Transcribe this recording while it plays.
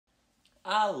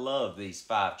I love these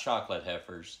 5 chocolate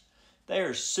heifers. They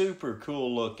are super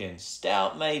cool looking,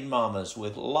 stout made mamas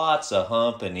with lots of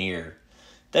hump and ear.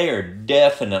 They are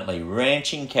definitely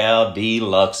ranching cow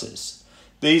deluxes.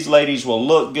 These ladies will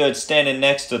look good standing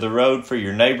next to the road for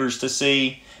your neighbors to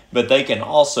see, but they can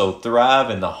also thrive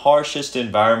in the harshest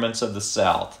environments of the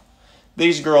South.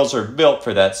 These girls are built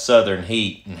for that southern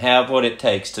heat and have what it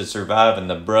takes to survive in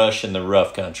the brush and the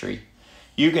rough country.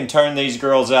 You can turn these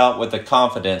girls out with the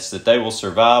confidence that they will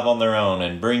survive on their own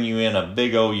and bring you in a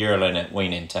big old yearling at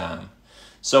weaning time.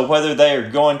 So whether they are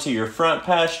going to your front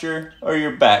pasture or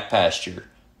your back pasture,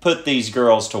 put these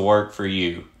girls to work for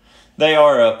you. They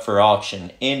are up for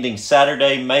auction, ending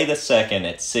Saturday, May the 2nd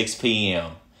at 6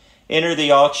 p.m. Enter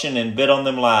the auction and bid on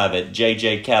them live at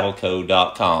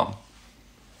jjcattleco.com.